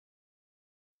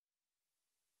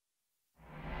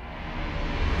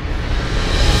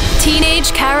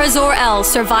Teenage Kara Zor-El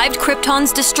survived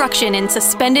Krypton's destruction in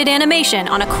suspended animation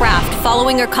on a craft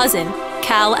following her cousin,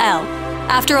 Kal-El.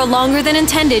 After a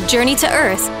longer-than-intended journey to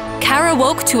Earth, Kara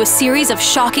woke to a series of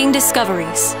shocking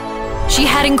discoveries. She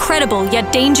had incredible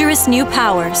yet dangerous new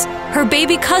powers. Her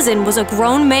baby cousin was a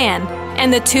grown man,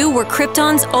 and the two were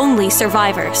Krypton's only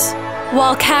survivors.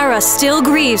 While Kara still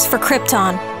grieves for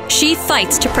Krypton, she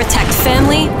fights to protect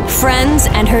family, friends,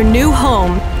 and her new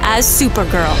home as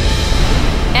Supergirl.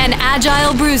 An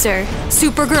agile bruiser,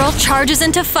 Supergirl charges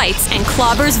into fights and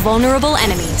clobbers vulnerable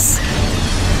enemies.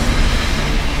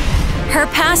 Her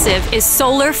passive is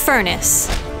Solar Furnace.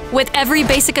 With every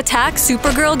basic attack,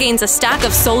 Supergirl gains a stack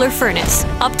of Solar Furnace,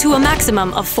 up to a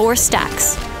maximum of 4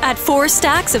 stacks. At 4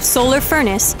 stacks of Solar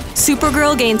Furnace,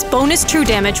 Supergirl gains bonus true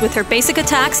damage with her basic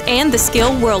attacks and the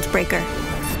skill Worldbreaker.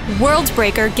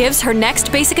 Worldbreaker gives her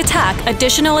next basic attack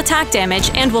additional attack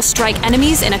damage and will strike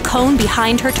enemies in a cone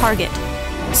behind her target.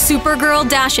 Supergirl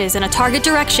dashes in a target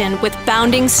direction with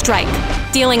Bounding Strike,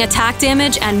 dealing attack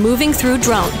damage and moving through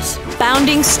drones.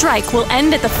 Bounding Strike will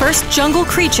end at the first jungle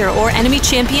creature or enemy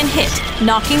champion hit,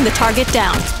 knocking the target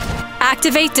down.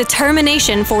 Activate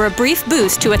Determination for a brief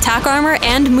boost to attack armor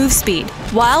and move speed.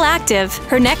 While active,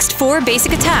 her next 4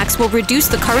 basic attacks will reduce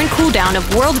the current cooldown of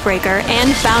Worldbreaker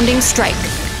and Bounding Strike.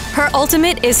 Her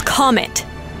ultimate is Comet.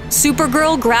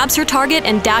 Supergirl grabs her target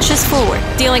and dashes forward,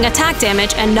 dealing attack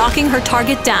damage and knocking her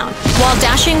target down. While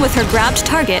dashing with her grabbed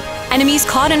target, enemies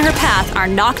caught in her path are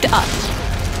knocked up.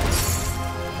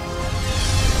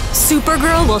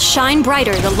 Supergirl will shine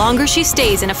brighter the longer she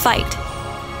stays in a fight.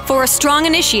 For a strong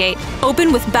initiate,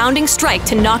 open with Bounding Strike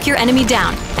to knock your enemy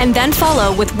down, and then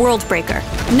follow with Worldbreaker.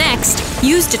 Next,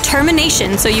 use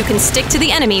Determination so you can stick to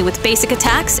the enemy with basic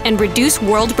attacks and reduce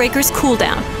Worldbreaker's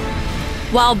cooldown.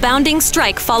 While Bounding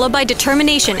Strike followed by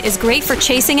Determination is great for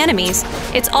chasing enemies,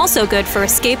 it's also good for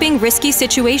escaping risky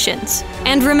situations.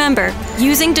 And remember,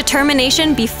 using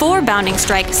Determination before Bounding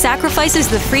Strike sacrifices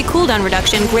the free cooldown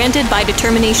reduction granted by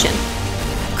Determination.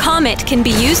 Comet can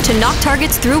be used to knock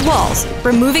targets through walls,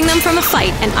 removing them from a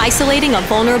fight and isolating a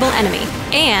vulnerable enemy.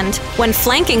 And, when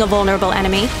flanking a vulnerable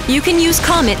enemy, you can use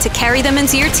Comet to carry them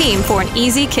into your team for an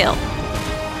easy kill.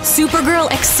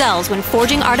 Supergirl excels when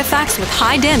forging artifacts with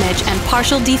high damage and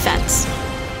partial defense.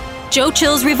 Joe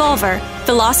Chill's Revolver,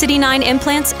 Velocity 9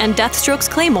 Implants, and Deathstroke's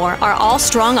Claymore are all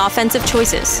strong offensive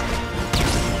choices.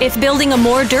 If building a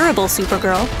more durable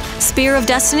Supergirl, Spear of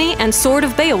Destiny and Sword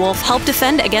of Beowulf help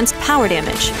defend against power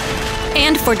damage.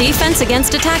 And for defense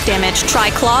against attack damage,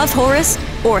 try Claw of Horus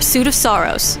or Suit of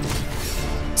Sorrows.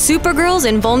 Supergirl's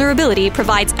Invulnerability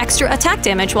provides extra attack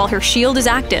damage while her shield is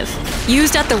active.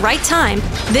 Used at the right time,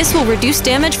 this will reduce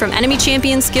damage from enemy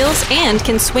champion skills and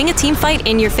can swing a teamfight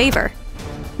in your favor.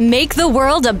 Make the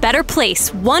world a better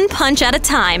place, one punch at a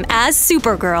time as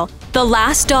Supergirl, the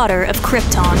last daughter of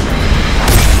Krypton.